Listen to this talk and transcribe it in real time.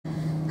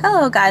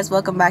Hello guys,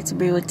 welcome back to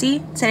Brew with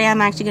Tea. Today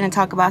I'm actually going to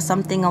talk about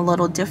something a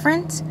little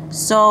different.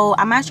 So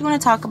I'm actually going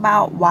to talk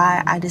about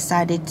why I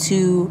decided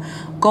to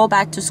go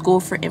back to school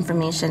for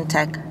information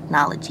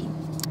technology.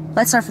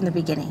 Let's start from the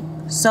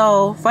beginning.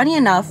 So funny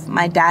enough,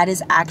 my dad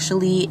is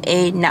actually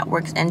a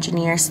networks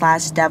engineer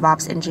slash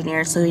DevOps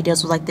engineer. So he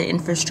deals with like the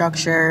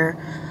infrastructure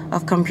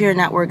of computer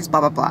networks, blah,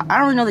 blah, blah. I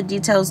don't really know the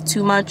details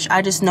too much.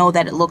 I just know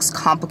that it looks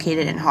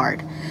complicated and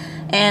hard.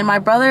 And my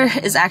brother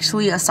is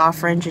actually a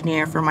software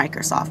engineer for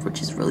Microsoft, which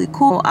is really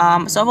cool.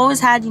 So I've always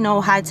had,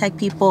 high-tech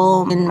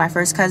people. And my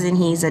first cousin,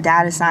 he's a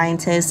data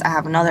scientist. I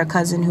have another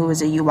cousin who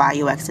is a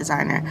UI UX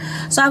designer.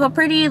 So I have a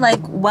pretty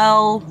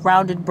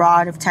well-rounded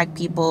broad of tech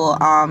people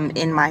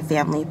in my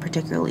family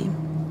particularly.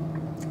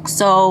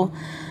 So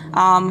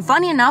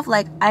funny enough,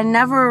 I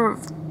never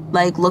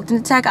looked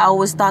into tech. I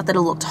always thought that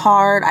it looked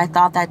hard. I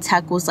thought that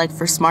tech was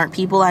for smart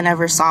people. I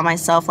never saw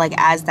myself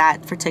as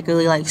that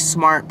particularly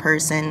smart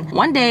person.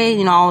 One day,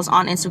 I was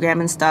on Instagram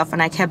and stuff,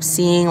 and I kept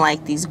seeing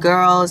these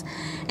girls,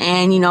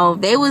 and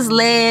they was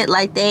lit.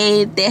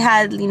 They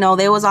had,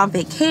 they was on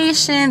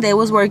vacation, they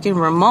was working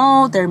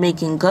remote, they're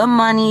making good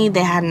money,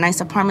 they had nice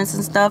apartments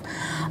and stuff.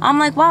 I'm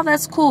like, wow,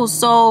 that's cool.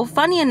 So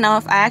funny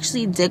enough, I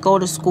actually did go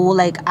to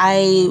school.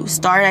 I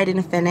started, I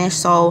didn't finish,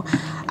 so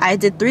I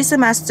did 3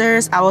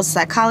 semesters. I was a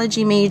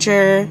psychology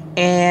major,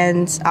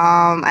 and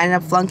I ended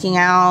up flunking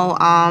out.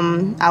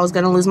 I was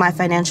gonna lose my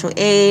financial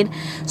aid,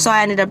 so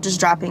I ended up just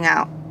dropping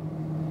out.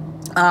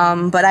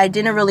 But I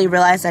didn't really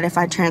realize that if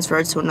I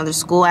transferred to another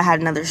school, I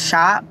had another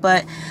shot.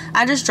 But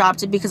I just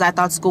dropped it because I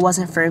thought school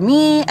wasn't for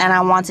me, and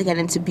I wanted to get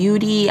into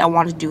beauty. I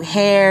wanted to do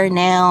hair,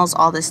 nails,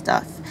 all this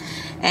stuff.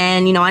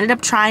 And I ended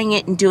up trying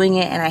it and doing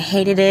it, and I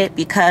hated it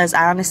because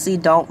I honestly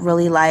don't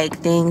really like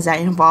things that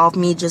involve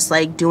me just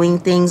doing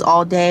things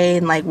all day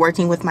and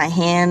working with my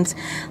hands.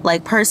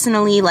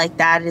 Personally,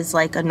 that is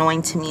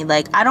annoying to me.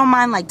 I don't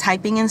mind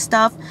typing and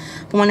stuff,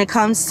 but when it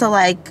comes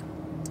to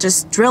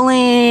just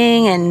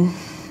drilling and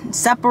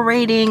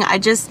separating,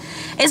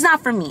 it's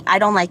not for me. I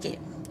don't like it.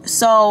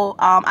 So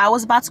I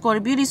was about to go to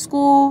beauty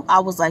school.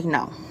 I was like,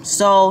 no.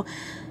 So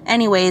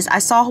anyways, I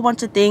saw a whole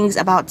bunch of things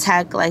about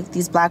tech,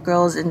 these black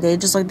girls, and they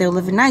just they were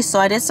living nice. So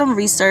I did some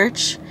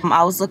research.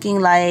 I was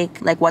looking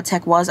what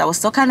tech was. I was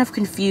still kind of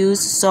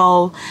confused,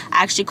 so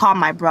I actually called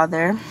my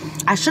brother.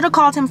 I should have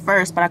called him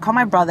first, but I called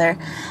my brother.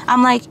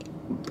 I'm like,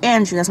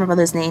 Andrew, that's my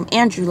brother's name.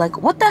 Andrew,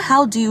 what the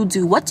hell do you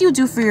do? What do you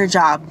do for your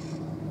job?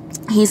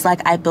 He's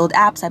like, I build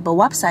apps, I build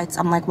websites.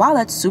 I'm like, wow,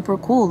 that's super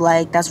cool.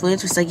 That's really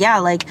interesting.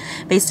 Yeah,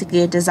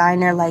 basically a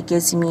designer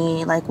gives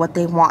me what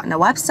they want in a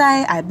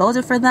website. I build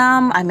it for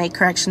them. I make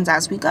corrections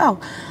as we go.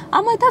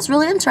 I'm like, that's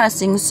really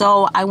interesting.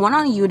 So I went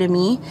on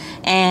Udemy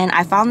and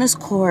I found this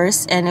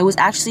course, and it was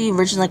actually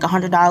originally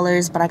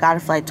 $100, but I got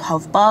it for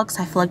 $12.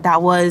 I feel like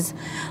that was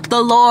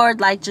the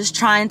Lord just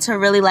trying to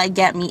really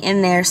get me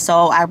in there.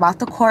 So I bought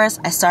the course.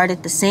 I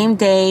started the same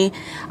day.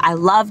 I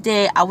loved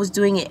it. I was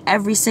doing it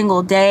every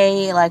single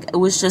day. It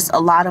was just a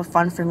lot of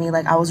fun for me.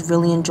 I was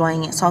really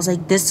enjoying it. So I was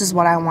like, this is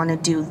what I want to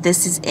do.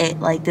 This is it.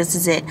 This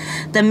is it.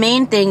 The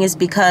main thing is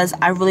because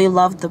I really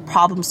loved the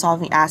problem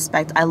solving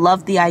aspect. I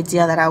loved the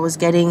idea that I was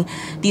getting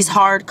these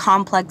hard,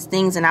 complex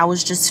things, and I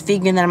was just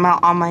figuring them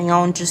out on my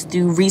own, just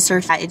through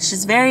research. It's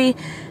just very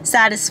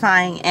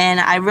satisfying, and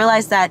I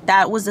realized that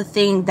that was the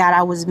thing that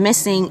I was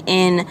missing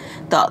in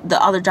the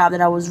other job that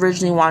I was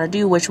originally want to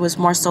do, which was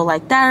more so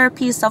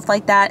therapy, stuff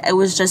like that. It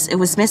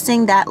was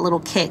missing that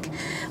little kick.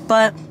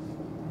 But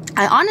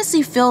I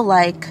honestly feel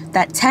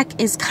that tech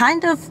is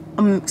kind of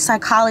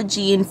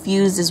psychology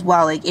infused as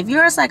well. If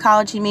you're a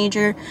psychology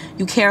major,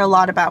 you care a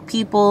lot about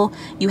people,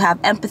 you have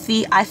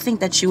empathy, I think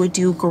that you would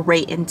do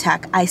great in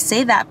tech. I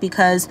say that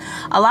because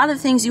a lot of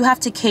things you have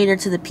to cater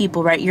to the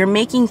people, right? You're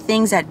making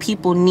things that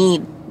people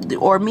need,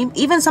 or maybe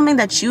even something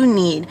that you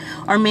need,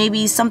 or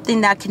maybe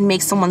something that can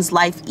make someone's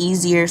life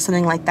easier,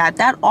 something like that.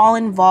 That all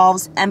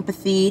involves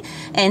empathy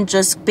and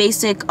just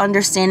basic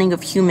understanding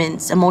of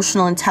humans,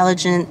 emotional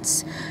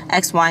intelligence,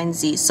 X, Y, and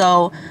Z.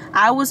 So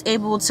I was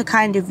able to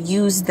kind of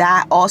use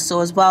that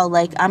also as well.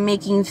 I'm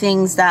making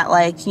things that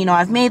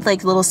I've made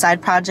little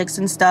side projects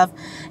and stuff,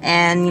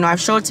 and I've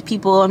showed it to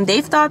people, and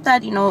they've thought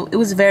that it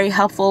was very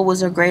helpful,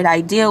 was a great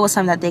idea, was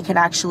something that they could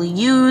actually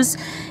use,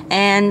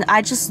 and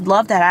I just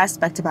love that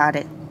aspect about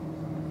it.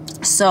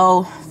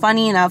 So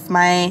funny enough,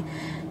 my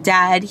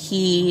dad,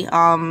 he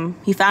found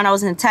I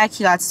was in tech.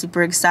 He got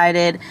super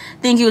excited.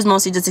 I think he was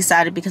mostly just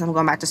excited because I'm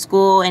going back to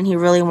school, and he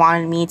really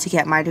wanted me to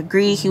get my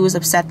degree. He was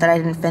upset that I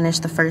didn't finish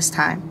the first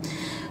time.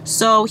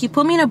 So he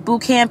put me in a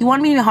boot camp. He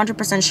wanted me to be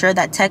 100% sure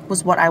that tech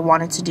was what I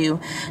wanted to do,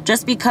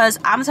 just because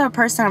I'm the type of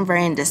person, I'm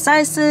very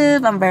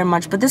indecisive,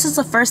 but this is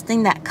the first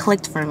thing that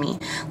clicked for me.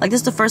 This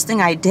is the first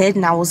thing I did,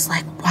 and I was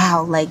like,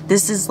 wow,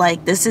 this is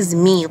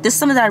me. This is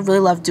something that I really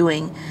love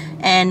doing.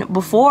 And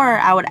before,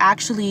 I would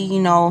actually,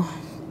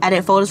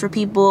 edit photos for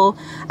people.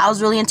 I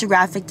was really into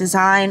graphic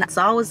design,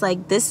 so I was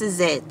like, this is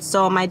it.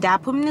 So my dad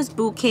put me in this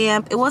boot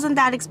camp. It wasn't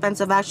that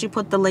expensive. I actually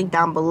put the link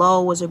down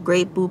below. It was a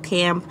great boot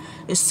camp.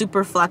 It's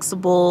super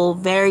flexible,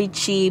 very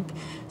cheap.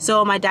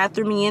 So my dad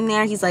threw me in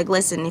there. He's like,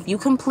 listen, if you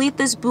complete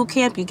this boot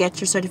camp, you get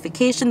your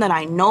certification, then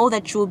I know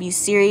that you will be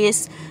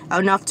serious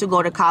enough to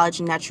go to college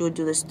and that you will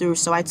do this through.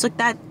 So I took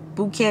that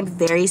boot camp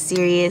very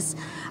serious.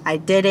 I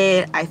did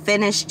it. I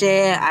finished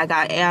it. I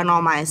got A on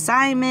all my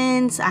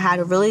assignments. I had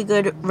a really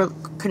good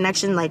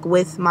connection like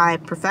with my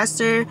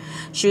professor.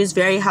 She was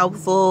very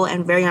helpful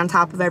and very on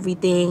top of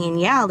everything. And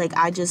yeah, like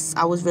I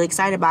was really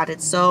excited about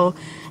it. So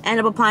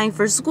ended up applying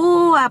for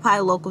school. I applied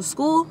to local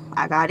school.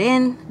 I got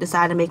in,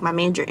 decided to make my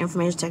major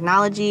information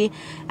technology,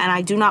 and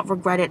I do not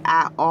regret it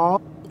at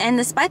all. And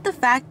despite the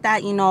fact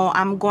that, you know,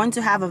 I'm going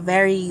to have a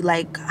very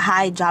like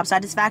high job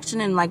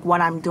satisfaction in like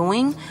what I'm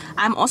doing,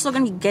 I'm also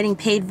going to be getting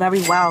paid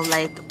very well.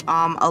 Like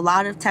a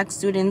lot of tech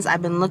students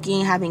I've been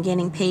looking have been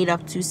getting paid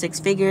up to 6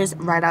 figures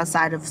right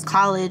outside of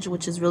college,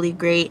 which is really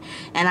great.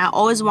 And I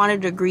always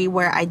wanted a degree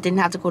where I didn't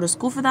have to go to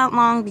school for that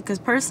long, because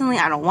personally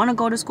I don't want to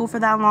go to school for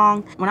that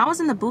long. When I was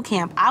in the boot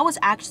camp, I was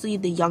actually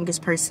the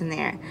youngest person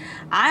there.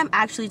 I'm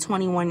actually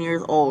 21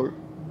 years old.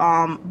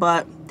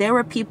 But there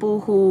were people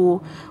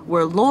who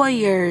were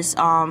lawyers,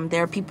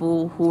 there are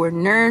people who were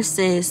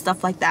nurses,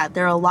 stuff like that.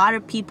 There are a lot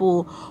of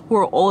people who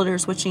are older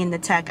switching into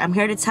tech. I'm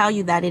here to tell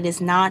you that it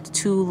is not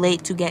too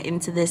late to get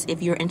into this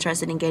if you're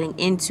interested in getting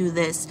into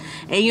this.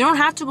 And you don't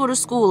have to go to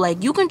school.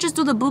 Like, you can just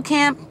do the boot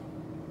camp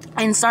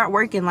and start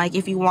working, like,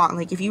 if you want.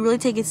 Like, if you really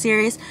take it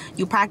serious,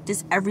 you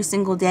practice every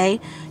single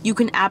day, you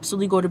can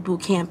absolutely go to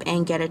boot camp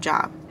and get a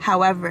job.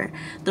 However,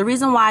 the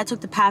reason why I took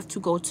the path to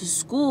go to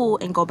school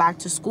and go back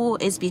to school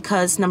is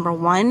because, number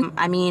one,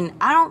 I mean,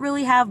 I don't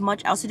really have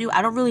much else to do.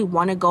 I don't really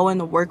want to go in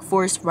the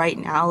workforce right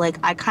now. Like,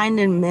 I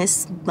kind of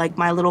miss like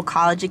my little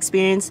college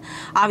experience.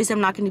 Obviously, I'm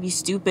not going to be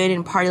stupid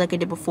and party like I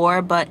did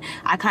before, but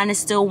I kind of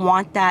still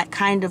want that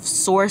kind of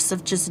source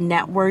of just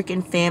network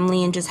and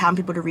family and just having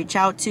people to reach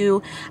out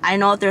to. I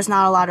know that there's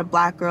not a lot of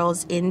black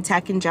girls in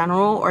tech in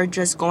general, or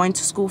just going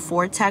to school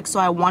for tech,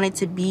 so I wanted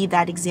to be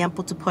that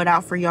example to put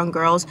out for young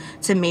girls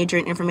to major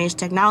in information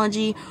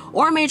technology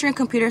or major in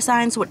computer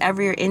science,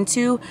 whatever you're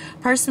into.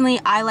 Personally,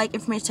 I like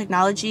information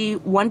technology,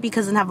 one,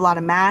 because it doesn't have a lot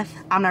of math.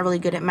 I'm not really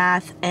good at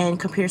math, and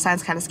computer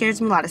science kind of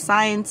scares me. A lot of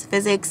science,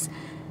 physics,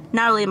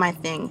 not really my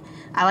thing.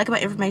 I like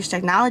about information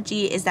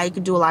technology is that you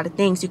could do a lot of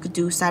things. You could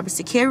do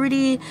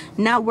cybersecurity,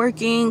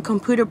 networking,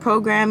 computer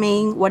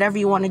programming, whatever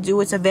you want to do.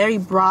 It's a very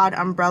broad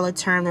umbrella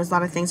term. There's a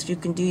lot of things that you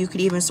can do. You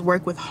could even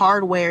work with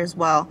hardware as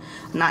well.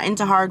 I'm not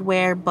into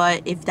hardware,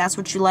 but if that's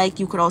what you like,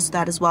 you could also do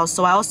that as well.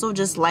 So I also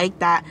just like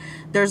that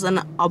there's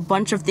a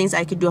bunch of things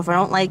I could do. If I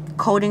don't like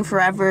coding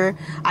forever,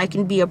 I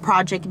can be a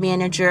project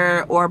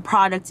manager or a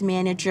product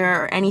manager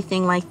or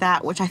anything like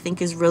that, which I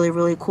think is really,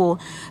 really cool.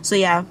 So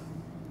yeah,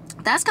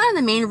 that's kind of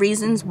the main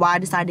reasons why I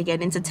decided to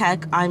get into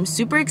tech. I'm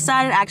super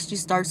excited to actually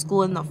start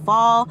school in the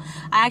fall.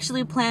 I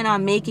actually plan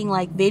on making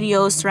like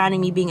videos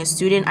surrounding me being a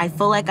student. I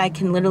feel like I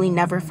can literally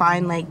never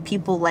find like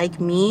people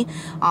like me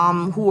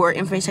who are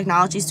information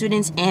technology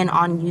students, and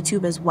on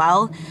YouTube as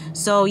well.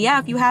 So yeah,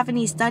 if you have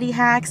any study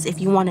hacks,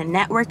 if you want to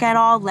network at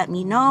all, let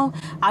me know.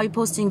 I'll be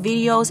posting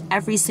videos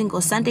every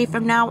single Sunday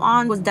from now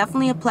on. It was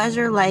definitely a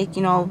pleasure, like,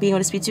 you know, being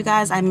able to speak to you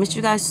guys. I missed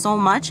you guys so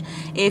much.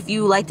 If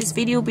you like this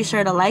video, be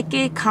sure to like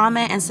it,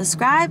 comment, and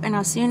subscribe, and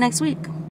I'll see you next week.